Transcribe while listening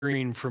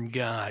hearing from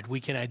God. We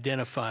can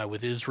identify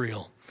with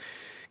Israel.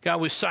 God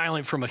was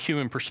silent from a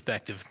human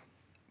perspective,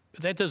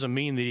 but that doesn't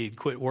mean that he'd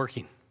quit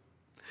working.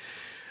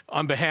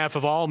 On behalf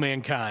of all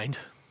mankind,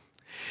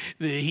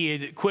 that he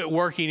had quit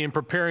working in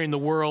preparing the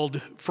world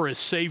for a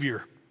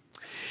Savior.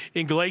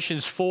 In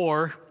Galatians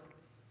 4,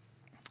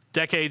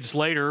 decades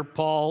later,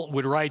 Paul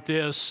would write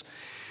this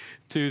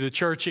to the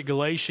church at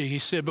Galatia. He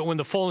said, "But when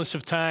the fullness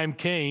of time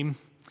came,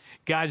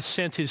 God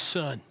sent his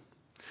Son,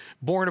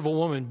 born of a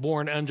woman,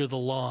 born under the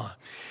law."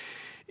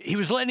 He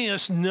was letting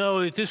us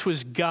know that this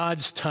was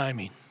God's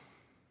timing.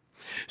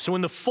 So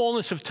when the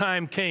fullness of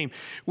time came,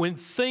 when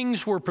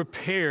things were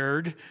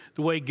prepared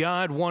the way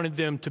God wanted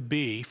them to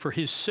be for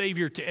his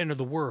Savior to enter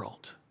the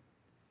world,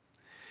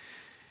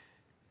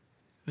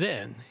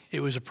 then it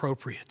was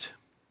appropriate.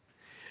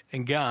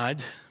 And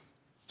God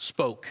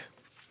spoke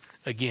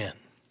again.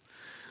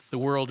 The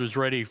world was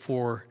ready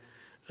for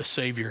a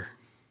Savior.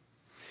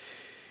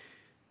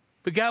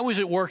 But God was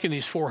at work in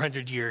these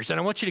 400 years, and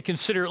I want you to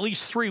consider at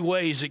least three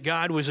ways that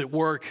God was at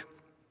work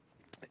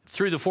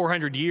through the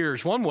 400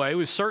 years. One way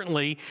was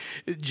certainly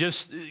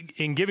just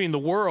in giving the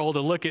world a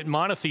look at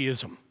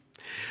monotheism.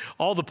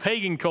 All the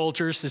pagan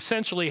cultures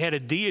essentially had a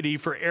deity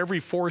for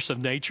every force of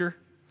nature,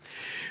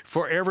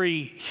 for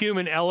every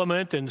human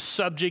element and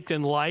subject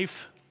in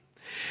life.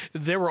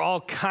 There were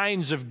all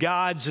kinds of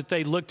gods that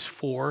they looked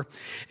for,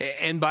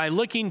 and by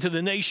looking to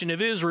the nation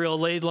of Israel,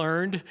 they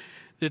learned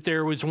that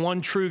there was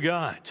one true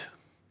God.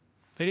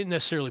 They didn't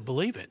necessarily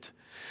believe it,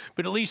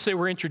 but at least they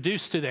were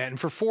introduced to that. And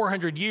for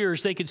 400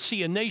 years, they could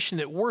see a nation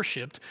that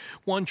worshiped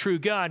one true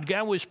God.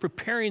 God was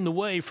preparing the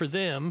way for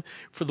them,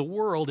 for the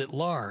world at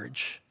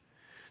large,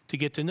 to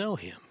get to know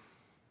him.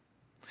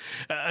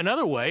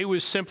 Another way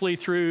was simply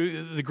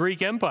through the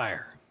Greek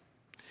Empire.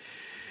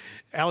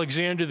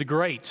 Alexander the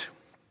Great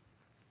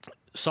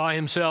saw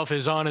himself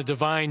as on a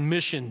divine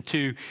mission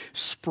to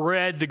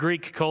spread the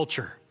Greek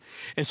culture.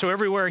 And so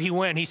everywhere he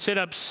went, he set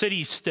up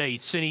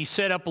city-states and he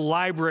set up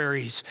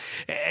libraries,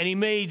 and he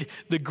made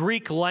the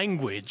Greek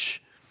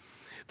language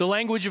the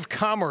language of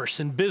commerce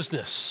and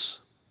business.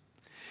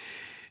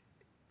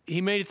 He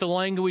made it the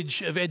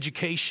language of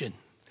education.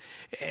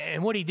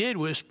 And what he did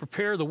was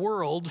prepare the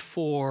world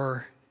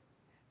for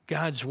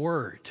God's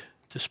word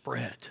to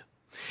spread.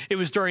 It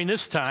was during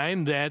this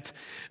time that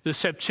the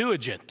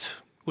Septuagint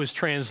was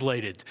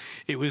translated.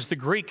 It was the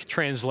Greek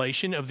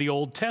translation of the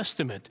Old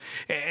Testament.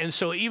 And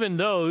so even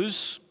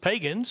those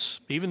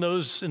pagans, even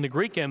those in the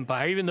Greek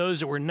Empire, even those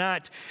that were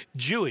not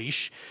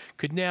Jewish,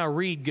 could now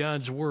read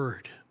God's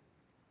word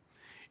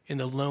in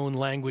the known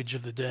language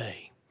of the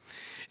day.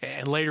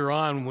 And later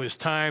on was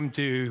time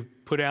to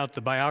put out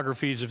the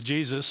biographies of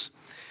Jesus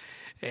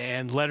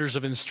and letters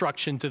of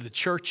instruction to the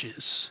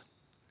churches.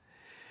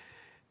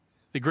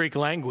 The Greek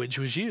language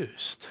was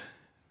used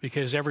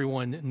because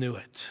everyone knew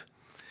it.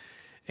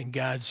 And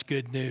God's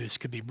good news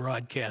could be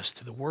broadcast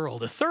to the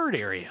world. A third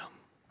area,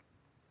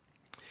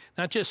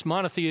 not just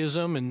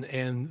monotheism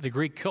and the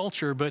Greek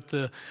culture, but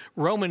the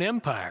Roman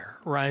Empire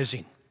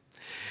rising.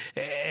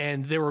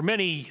 And there were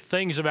many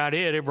things about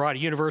it. It brought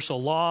universal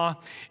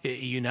law. It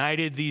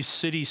united these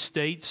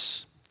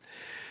city-states.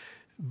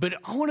 But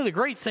one of the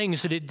great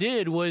things that it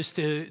did was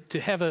to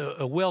have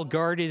a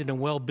well-guarded and a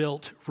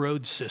well-built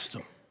road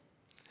system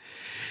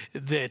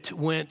that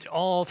went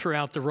all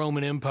throughout the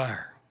Roman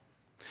Empire.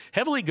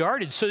 Heavily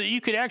guarded so that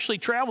you could actually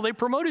travel. They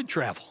promoted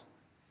travel.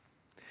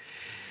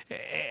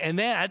 And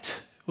that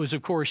was,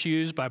 of course,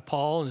 used by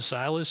Paul and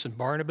Silas and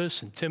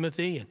Barnabas and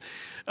Timothy and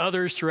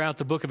others throughout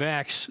the book of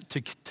Acts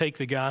to take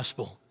the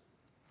gospel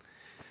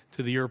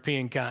to the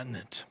European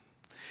continent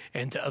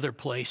and to other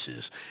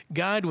places.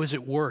 God was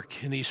at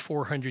work in these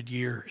 400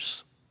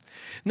 years.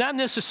 Not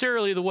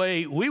necessarily the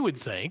way we would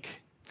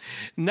think,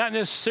 not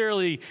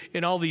necessarily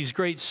in all these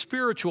great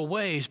spiritual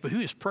ways, but he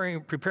was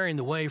preparing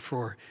the way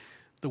for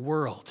the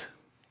world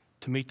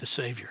to meet the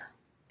Savior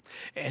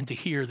and to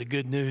hear the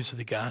good news of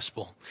the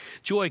gospel.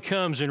 Joy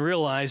comes in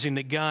realizing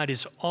that God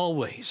is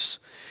always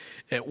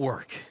at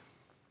work.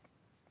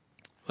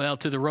 Well,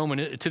 to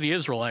the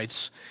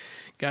Israelites,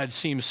 God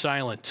seemed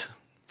silent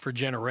for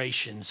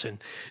generations,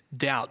 and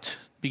doubt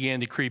began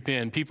to creep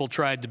in. People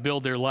tried to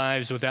build their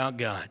lives without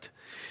God.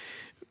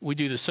 We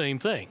do the same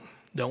thing,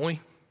 don't we?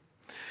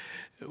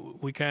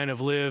 We kind of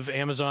live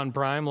Amazon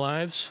Prime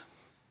lives.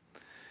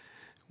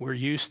 We're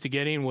used to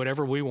getting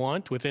whatever we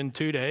want within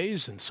 2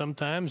 days, and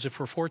sometimes, if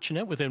we're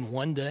fortunate, within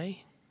 1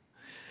 day.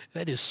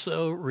 That is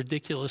so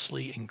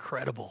ridiculously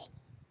incredible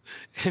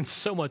and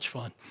so much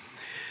fun.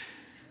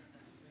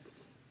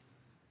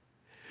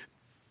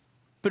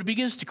 But it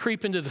begins to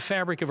creep into the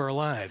fabric of our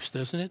lives,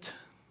 doesn't it?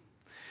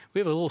 We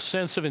have a little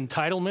sense of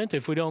entitlement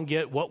if we don't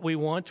get what we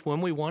want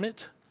when we want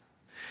it.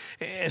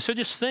 And so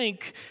just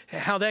think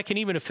how that can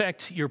even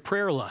affect your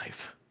prayer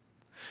life.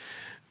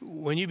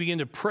 When you begin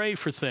to pray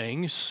for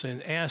things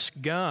and ask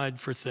God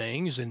for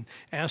things and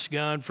ask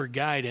God for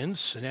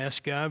guidance and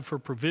ask God for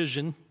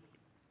provision,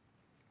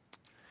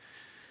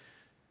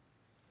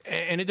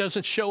 and it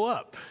doesn't show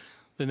up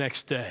the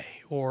next day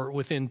or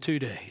within 2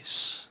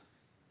 days,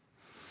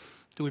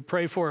 Do we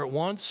pray for it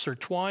once or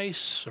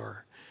twice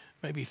or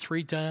maybe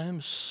 3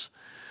 times?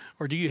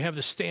 Or do you have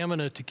the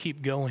stamina to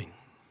keep going?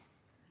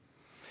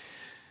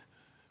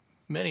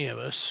 Many of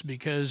us,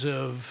 because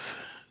of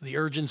the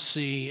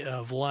urgency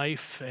of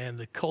life and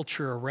the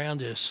culture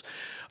around us,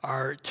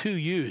 are too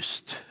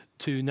used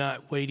to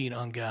not waiting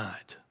on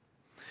God.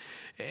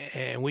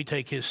 And we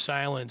take his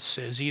silence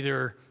as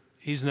either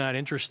he's not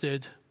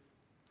interested,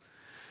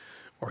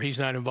 or he's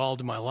not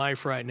involved in my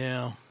life right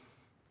now,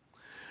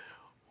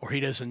 or he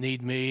doesn't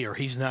need me, or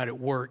he's not at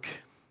work.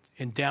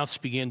 And doubts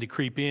begin to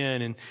creep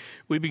in, and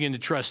we begin to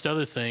trust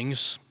other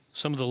things.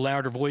 Some of the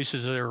louder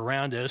voices that are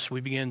around us,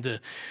 we begin to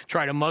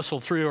try to muscle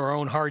through our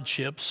own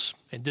hardships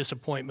and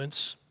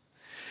disappointments.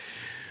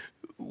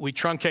 We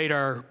truncate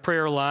our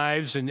prayer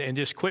lives and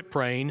just quit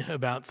praying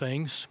about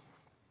things.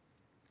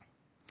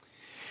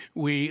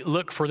 We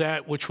look for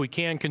that which we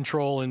can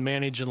control and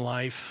manage in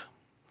life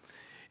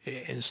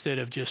instead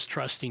of just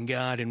trusting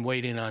God and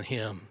waiting on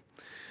him,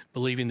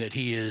 believing that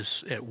he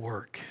is at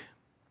work.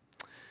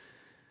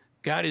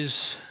 God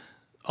is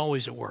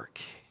always at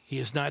work. He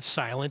is not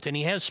silent, and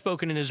he has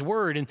spoken in his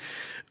word. And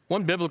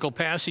one biblical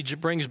passage that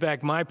brings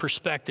back my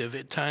perspective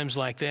at times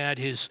like that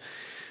is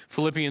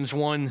Philippians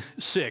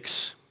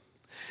 1:6,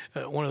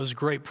 one of those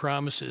great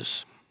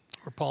promises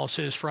where Paul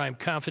says, "For I am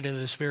confident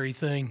of this very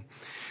thing,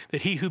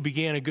 that he who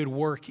began a good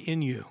work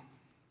in you,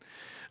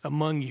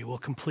 among you, will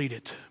complete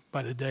it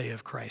by the day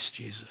of Christ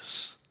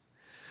Jesus."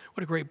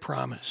 What a great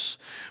promise.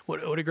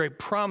 What a great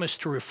promise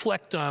to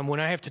reflect on when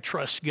I have to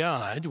trust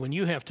God, when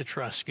you have to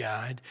trust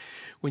God,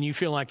 when you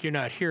feel like you're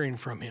not hearing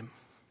from him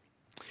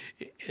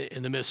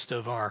in the midst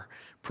of our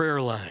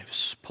prayer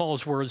lives.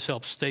 Paul's words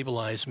help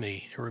stabilize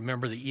me and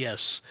remember that,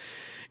 yes,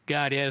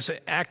 God is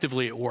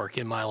actively at work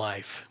in my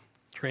life,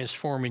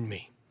 transforming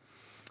me,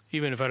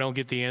 even if I don't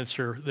get the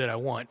answer that I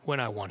want when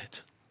I want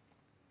it.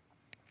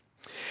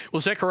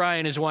 Well, Zechariah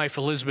and his wife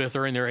Elizabeth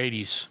are in their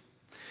 80s.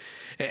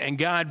 And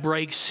God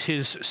breaks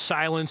his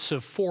silence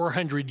of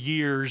 400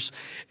 years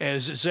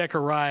as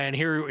Zechariah, and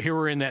here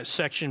we're in that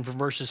section from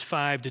verses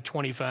 5 to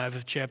 25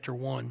 of chapter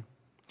 1.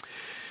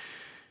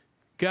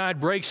 God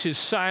breaks his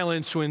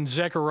silence when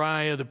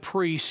Zechariah, the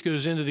priest,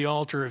 goes into the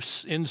altar of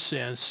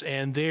incense,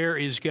 and there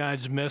is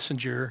God's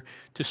messenger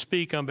to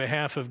speak on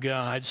behalf of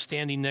God,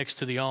 standing next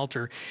to the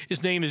altar.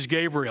 His name is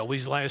Gabriel.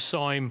 We last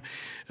saw him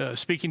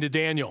speaking to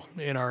Daniel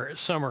in our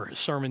summer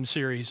sermon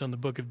series on the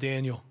book of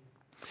Daniel.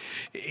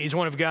 He's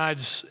one of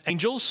God's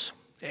angels,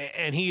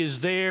 and he is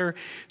there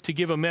to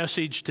give a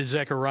message to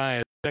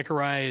Zechariah.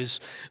 Zechariah is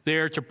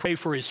there to pray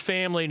for his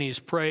family, and he's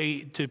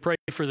to pray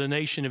for the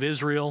nation of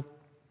Israel.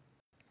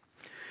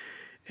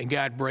 And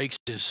God breaks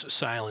his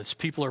silence.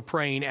 People are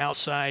praying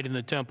outside in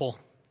the temple.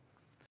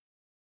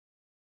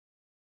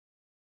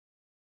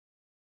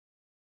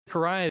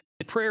 Zechariah,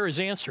 prayer is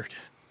answered.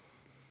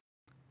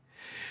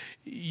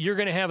 You're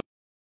going to have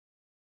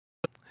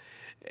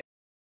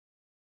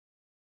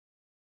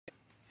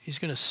He's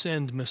going to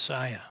send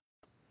Messiah.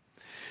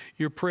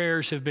 Your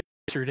prayers have been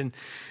answered. And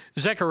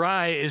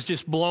Zechariah is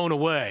just blown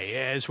away,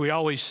 as we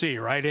always see,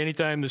 right?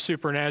 Anytime the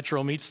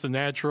supernatural meets the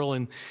natural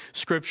in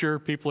Scripture,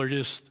 people are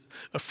just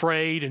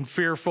afraid and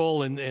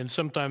fearful and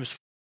sometimes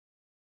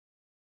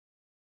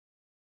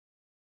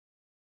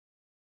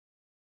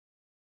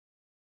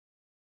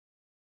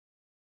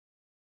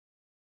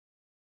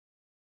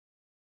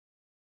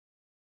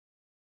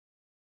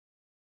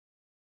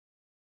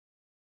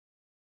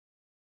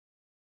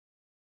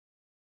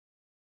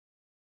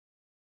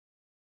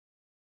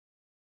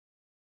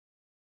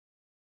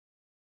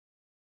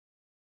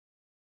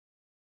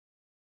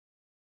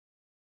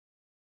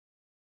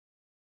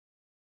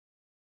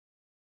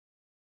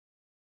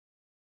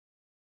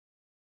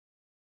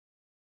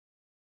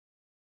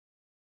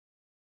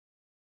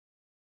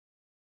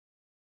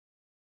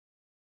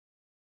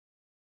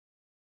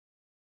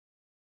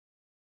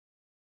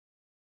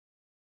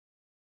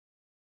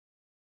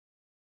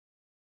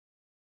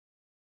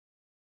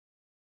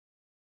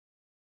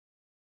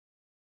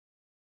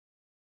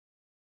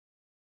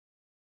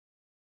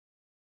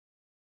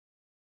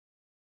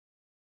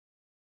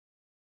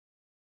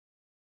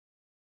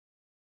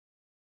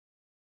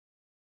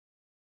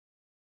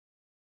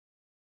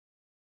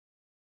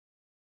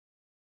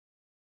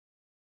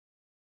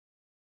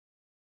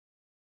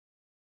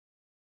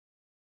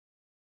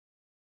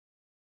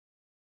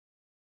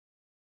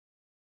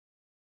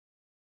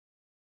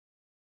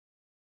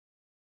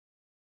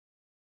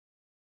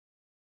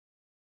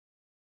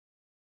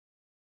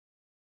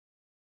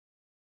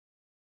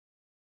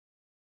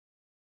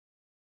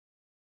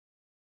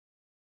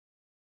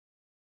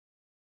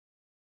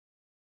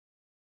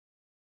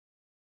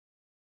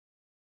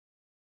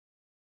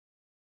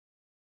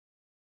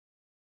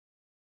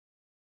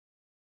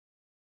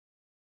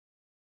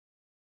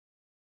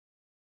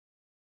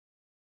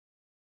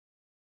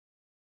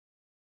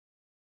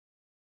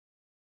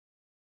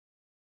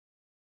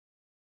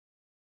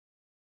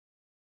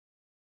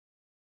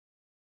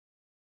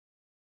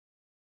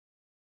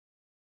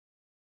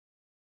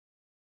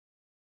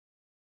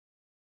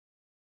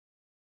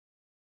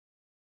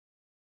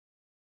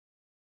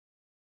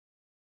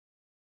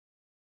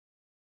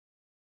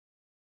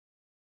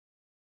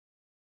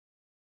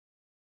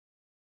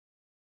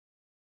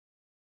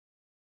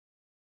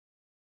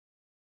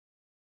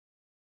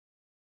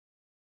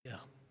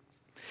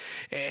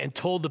and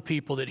told the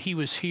people that he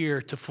was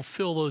here to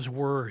fulfill those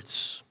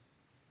words.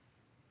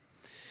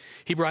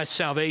 He brought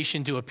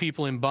salvation to a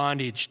people in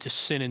bondage to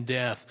sin and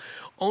death.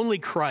 Only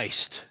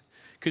Christ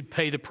could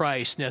pay the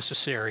price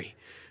necessary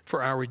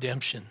for our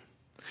redemption.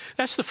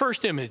 That's the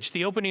first image,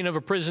 the opening of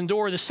a prison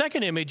door. The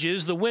second image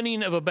is the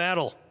winning of a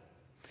battle.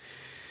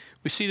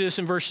 We see this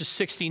in verses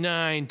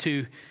 69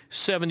 to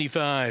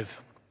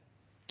 75.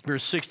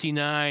 Verse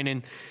 69,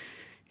 and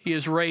he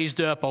has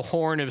raised up a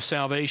horn of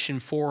salvation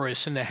for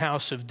us in the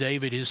house of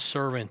David his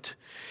servant,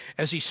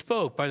 as he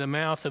spoke by the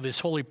mouth of his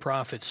holy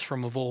prophets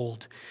from of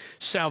old,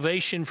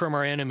 salvation from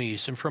our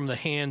enemies and from the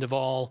hand of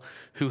all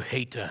who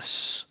hate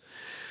us.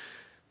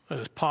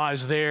 Let's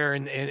pause there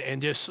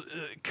and just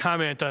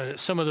comment on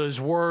some of those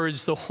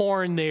words. The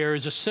horn there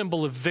is a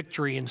symbol of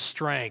victory and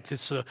strength.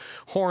 It's the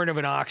horn of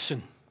an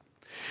oxen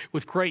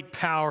with great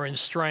power and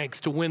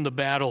strength to win the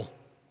battle.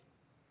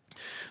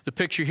 The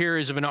picture here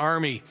is of an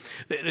army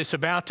that's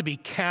about to be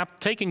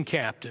taken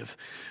captive,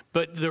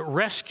 but the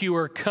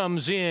rescuer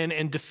comes in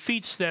and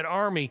defeats that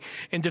army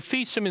and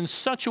defeats them in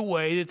such a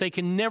way that they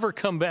can never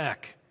come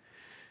back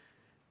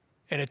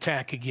and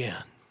attack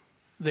again.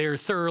 They are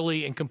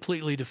thoroughly and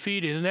completely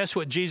defeated, and that's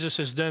what Jesus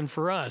has done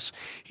for us.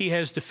 He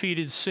has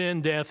defeated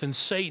sin, death, and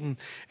Satan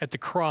at the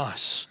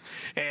cross.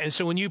 And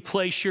so when you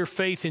place your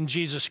faith in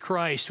Jesus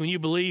Christ, when you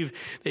believe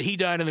that he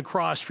died on the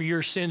cross for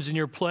your sins in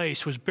your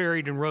place, was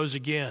buried and rose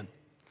again,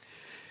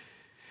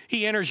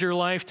 he enters your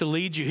life to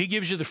lead you. He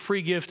gives you the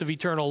free gift of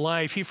eternal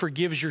life. He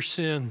forgives your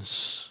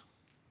sins.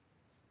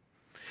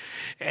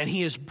 And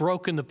he has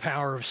broken the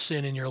power of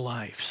sin in your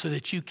life so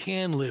that you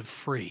can live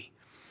free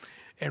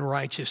and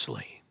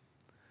righteously,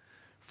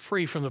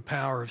 free from the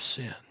power of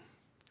sin.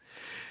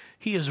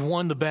 He has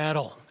won the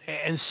battle,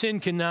 and sin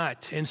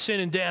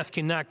and death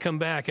cannot come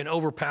back and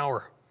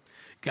overpower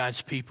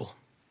God's people.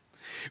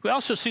 We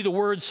also see the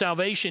word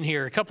salvation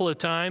here a couple of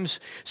times.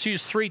 It's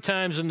used 3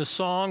 times in the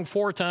song,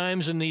 4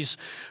 times in these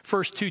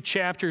first 2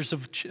 chapters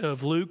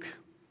of Luke.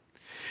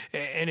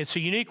 And it's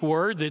a unique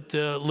word that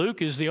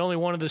Luke is the only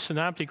one of the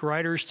synoptic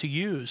writers to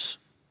use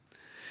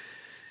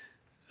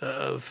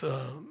of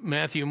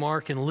Matthew,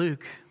 Mark, and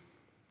Luke.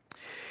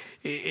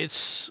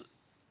 It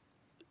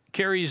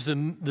carries the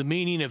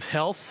meaning of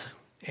health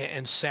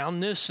and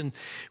soundness. And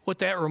what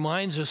that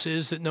reminds us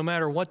is that no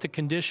matter what the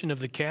condition of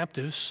the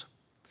captives,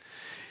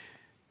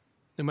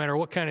 no matter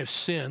what kind of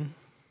sin,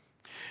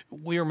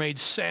 we are made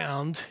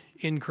sound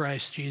in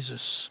Christ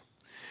Jesus.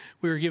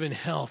 We are given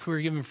health. We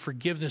are given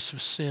forgiveness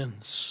of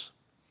sins.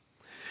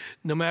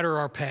 No matter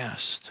our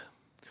past,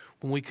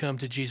 when we come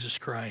to Jesus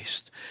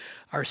Christ,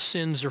 our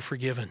sins are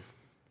forgiven.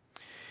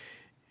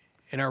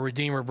 And our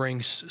Redeemer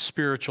brings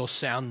spiritual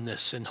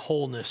soundness and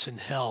wholeness and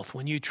health.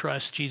 When you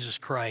trust Jesus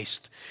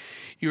Christ,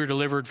 you are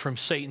delivered from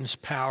Satan's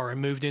power and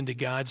moved into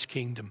God's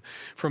kingdom,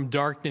 from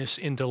darkness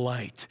into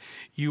light.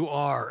 You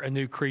are a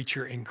new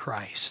creature in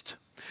Christ.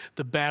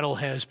 The battle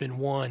has been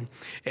won.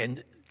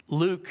 And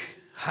Luke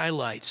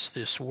highlights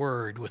this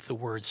word with the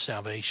word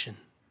salvation.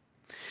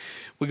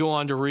 We go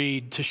on to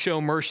read, to show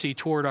mercy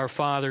toward our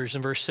fathers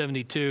in verse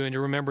 72 and to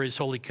remember his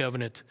holy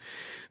covenant,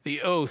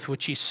 the oath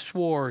which he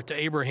swore to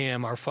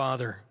Abraham our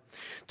father,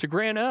 to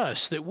grant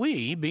us that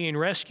we, being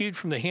rescued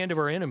from the hand of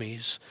our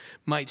enemies,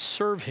 might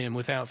serve him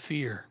without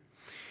fear,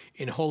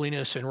 in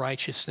holiness and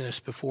righteousness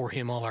before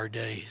him all our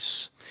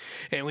days.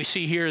 And we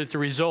see here that the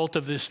result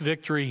of this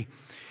victory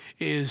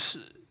is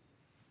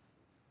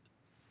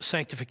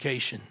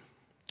sanctification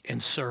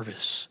and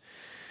service.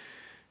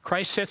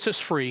 Christ sets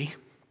us free,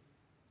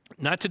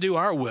 not to do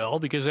our will,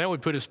 because that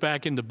would put us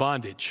back into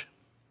bondage,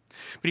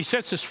 but he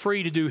sets us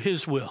free to do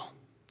his will,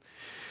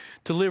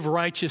 to live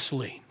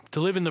righteously, to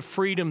live in the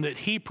freedom that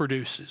he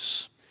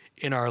produces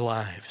in our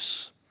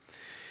lives.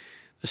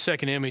 The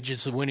second image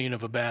is the winning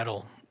of a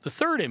battle. The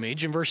third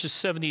image in verses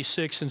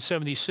 76 and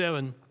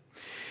 77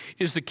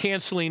 is the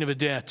canceling of a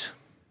debt.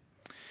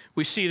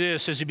 We see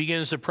this as he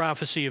begins the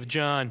prophecy of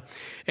John.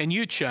 And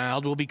you,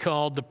 child, will be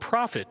called the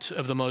prophet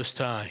of the Most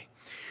High,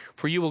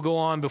 for you will go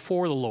on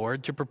before the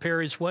Lord to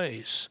prepare his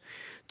ways,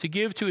 to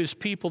give to his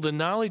people the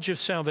knowledge of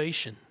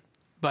salvation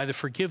by the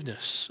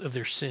forgiveness of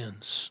their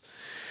sins.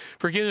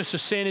 Forgiveness of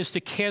sin is to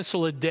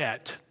cancel a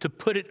debt, to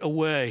put it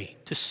away,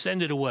 to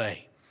send it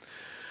away.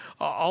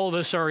 All of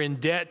us are in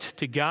debt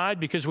to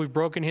God because we've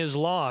broken his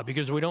law,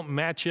 because we don't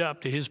match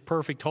up to his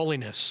perfect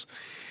holiness,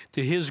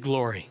 to his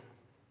glory.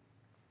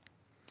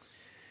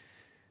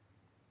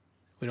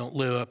 We don't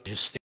live up to his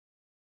standards.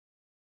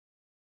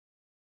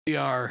 We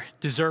are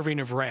deserving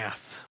of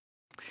wrath.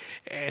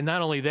 And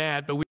not only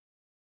that, but we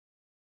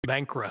are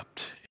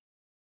bankrupt.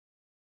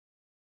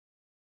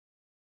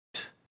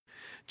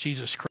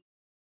 Jesus Christ,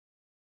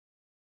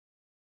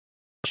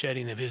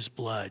 shedding of his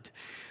blood,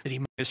 that he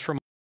is from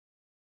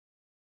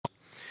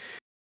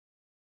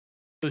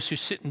those who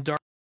sit in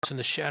darkness and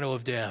the shadow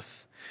of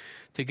death,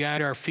 to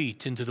guide our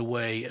feet into the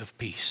way of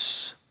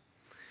peace.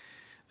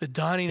 The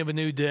dawning of a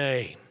new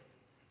day.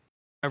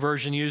 Our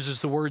version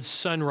uses the word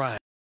sunrise.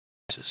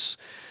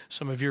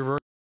 Some of your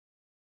versions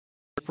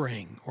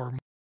spring or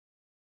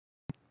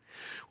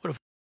what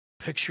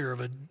a picture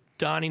of a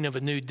dawning of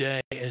a new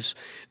day as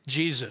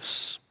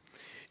Jesus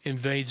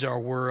invades our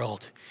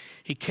world.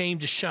 He came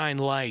to shine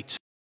light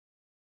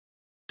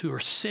who are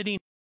sitting in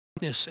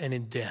darkness and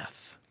in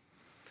death.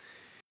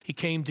 He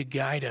came to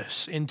guide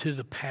us into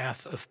the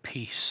path of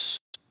peace.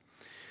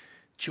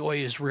 Joy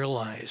is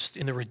realized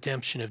in the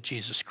redemption of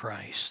Jesus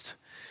Christ.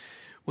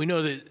 We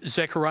know that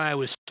Zechariah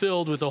was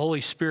filled with the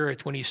Holy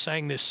Spirit when he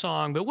sang this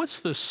song, but what's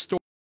the story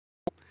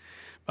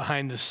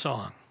behind this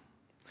song?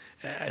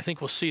 I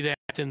think we'll see that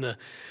in the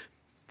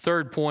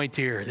third point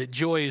here, that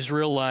joy is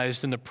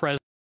realized in the presence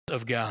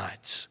of God.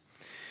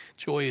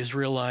 Joy is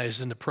realized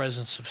in the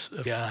presence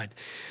of God.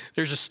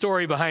 There's a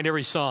story behind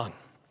every song.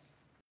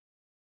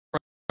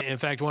 In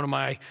fact, one of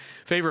my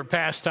favorite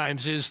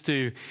pastimes is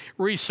to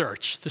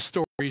research the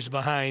stories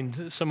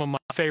behind some of my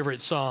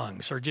favorite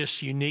songs or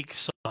just unique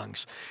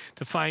songs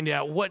to find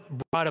out what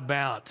brought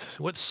about,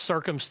 what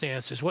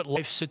circumstances, what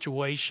life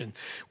situation,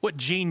 what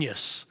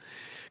genius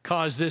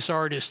caused this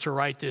artist to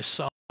write this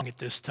song at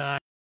this time.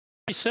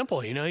 Very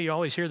simple, you know, you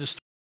always hear the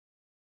story.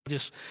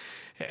 Just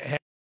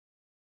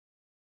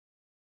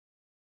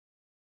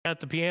at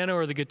the piano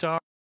or the guitar,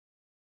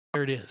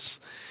 there it is.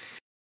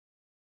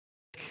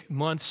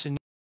 Months and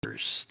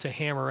years to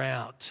hammer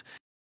out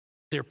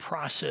their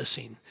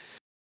processing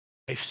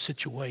life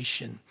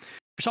situation.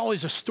 There's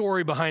always a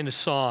story behind the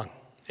song,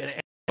 and I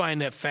find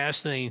that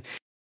fascinating.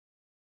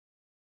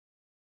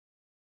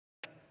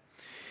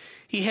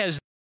 He has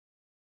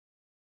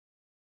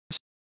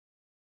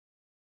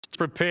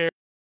prepared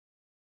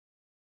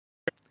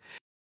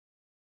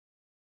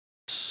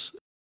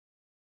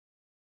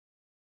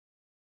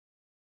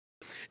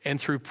and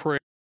through prayer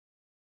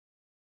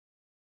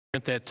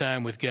at that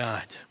time with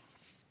God.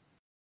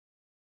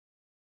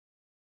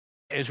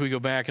 As we go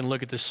back and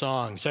look at the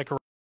song, Zechariah,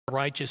 a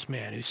righteous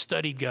man who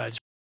studied God's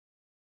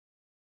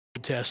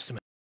Old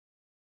Testament.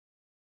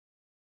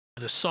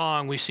 The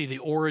song, we see the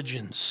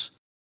origins,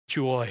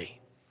 joy.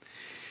 It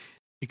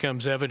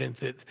becomes evident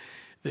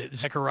that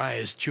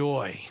Zechariah's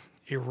joy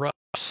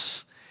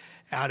erupts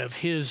out of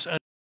his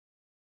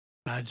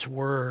God's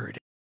word,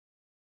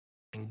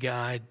 and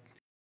God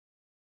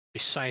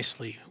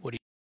precisely what he.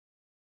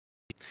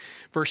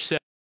 Verse 7,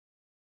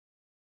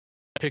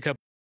 pick up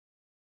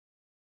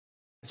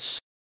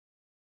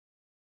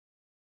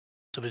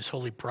of his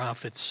holy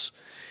prophets.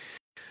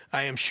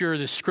 I am sure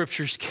the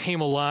scriptures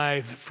came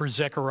alive for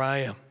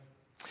Zechariah.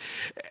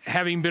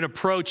 Having been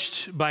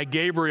approached by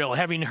Gabriel,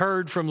 having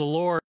heard from the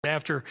Lord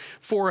after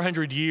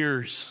 400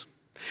 years,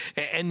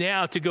 and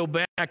now to go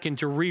back and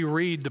to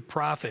reread the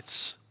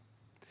prophets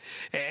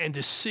and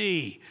to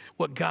see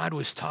what God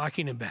was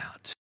talking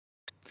about.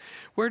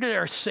 Where did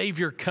our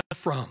Savior come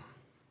from?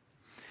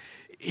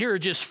 Here are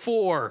just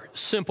 4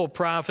 simple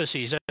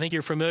prophecies. I think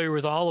you're familiar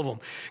with all of them.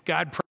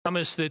 God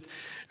promised that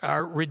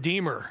our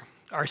Redeemer,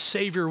 our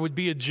Savior, would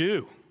be a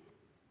Jew.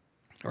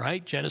 All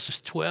right,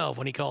 Genesis 12,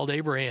 when he called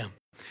Abraham.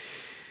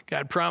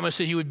 God promised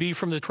that he would be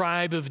from the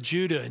tribe of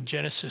Judah in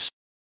Genesis.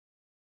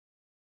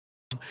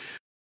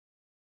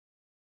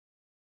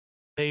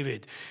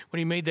 David, when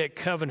he made that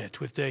covenant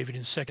with David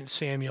in 2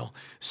 Samuel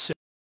 6.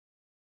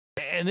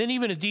 And then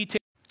even a detail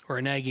or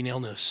a nagging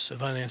illness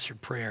of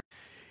unanswered prayer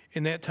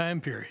in that time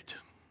period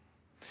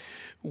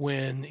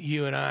when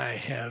you and I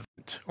have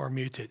or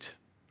muted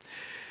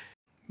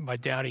by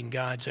doubting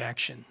God's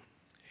action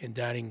and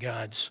doubting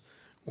God's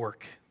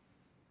work.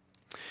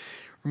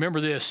 Remember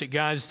this, that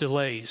God's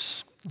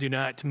delays do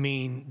not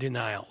mean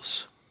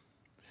denials.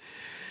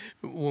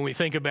 When we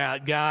think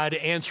about God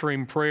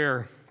answering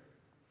prayer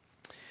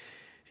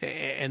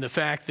and the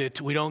fact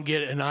that we don't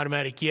get an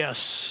automatic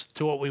yes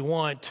to what we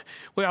want,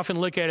 we often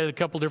look at it a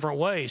couple different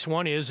ways.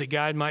 One is that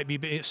God might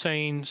be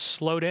saying,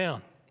 slow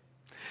down.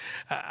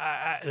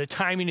 The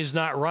timing is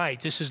not right.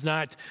 This is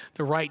not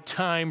the right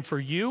time for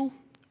you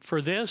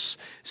for this.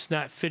 It's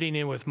not fitting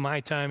in with my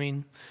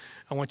timing.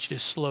 I want you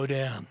to slow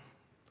down.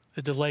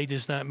 The delay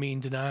does not mean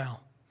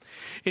denial.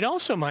 It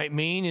also might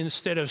mean,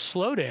 instead of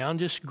slow down,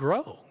 just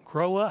grow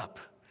up.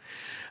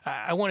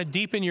 I want to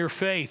deepen your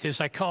faith as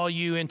I call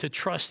you into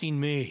trusting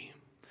me.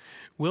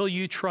 Will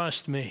you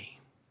trust me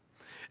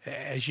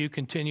as you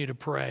continue to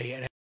pray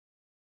and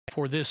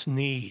for this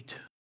need,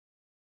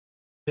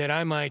 that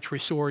I might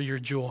restore your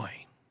joy,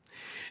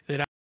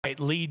 that I might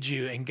lead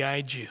you and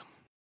guide you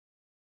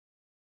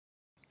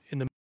in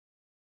the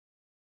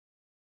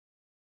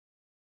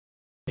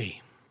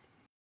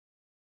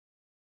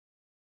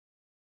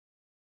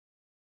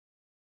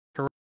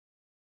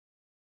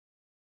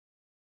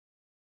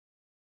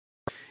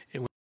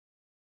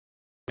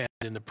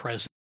in the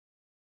present.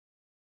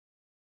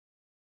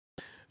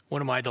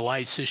 One of my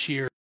delights this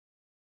year,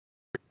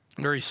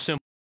 very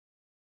simple.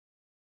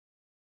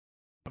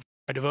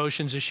 My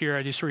devotions this year,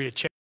 I just read a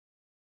chapter.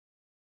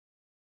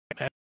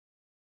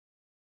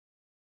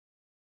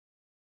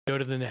 Go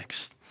to the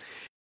next.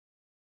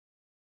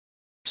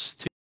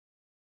 To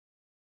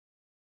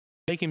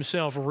make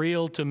himself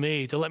real to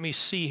me, to let me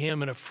see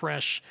him in a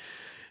fresh,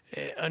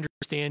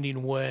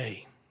 understanding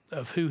way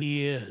of who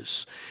he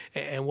is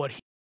and what he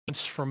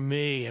wants from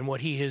me and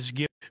what he has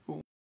given.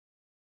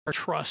 our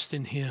trust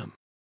in him.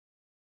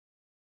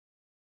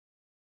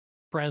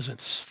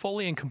 Presence,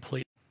 fully and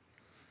complete.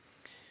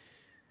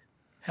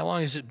 How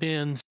long has it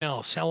been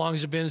else? How long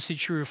has it been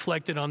since you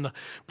reflected on the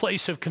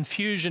place of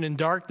confusion and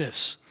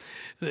darkness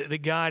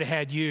that God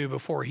had you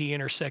before he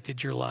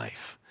intersected your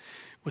life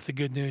with the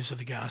good news of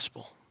the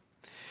gospel?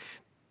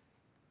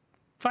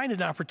 Find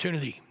an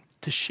opportunity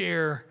to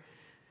share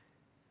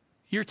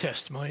your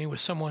testimony with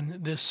someone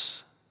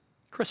this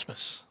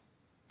Christmas,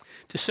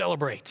 to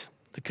celebrate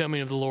the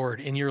coming of the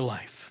Lord in your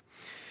life.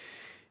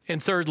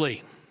 And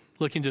thirdly,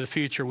 looking to the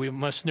future, we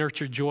must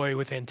nurture joy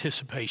with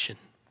anticipation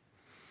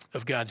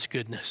of God's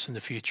goodness in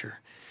the future.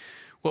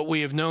 What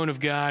we have known of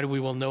God, we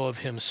will know of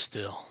him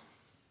still.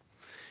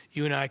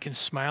 You and I can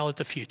smile at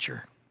the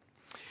future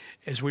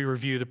as we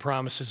review the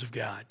promises of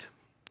God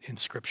in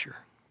Scripture.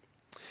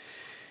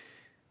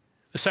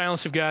 The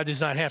silence of God does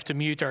not have to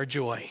mute our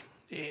joy.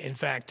 In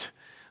fact,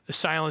 the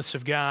silence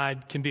of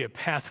God can be a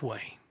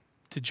pathway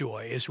to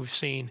joy, as we've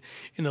seen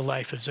in the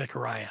life of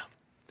Zechariah.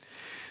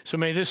 So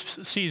may this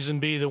season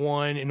be the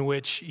one in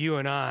which you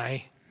and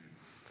I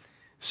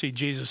see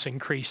Jesus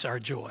increase our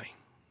joy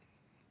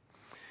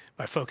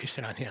by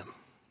focusing on him.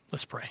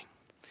 Let's pray.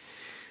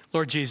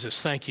 Lord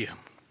Jesus, thank you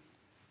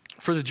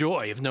for the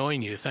joy of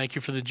knowing you. Thank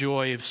you for the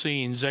joy of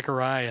seeing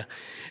Zechariah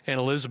and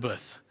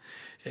Elizabeth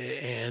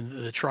and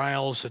the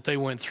trials that they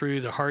went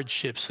through, the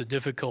hardships, the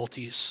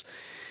difficulties,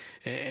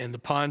 and the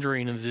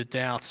pondering of the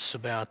doubts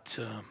about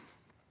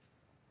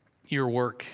your work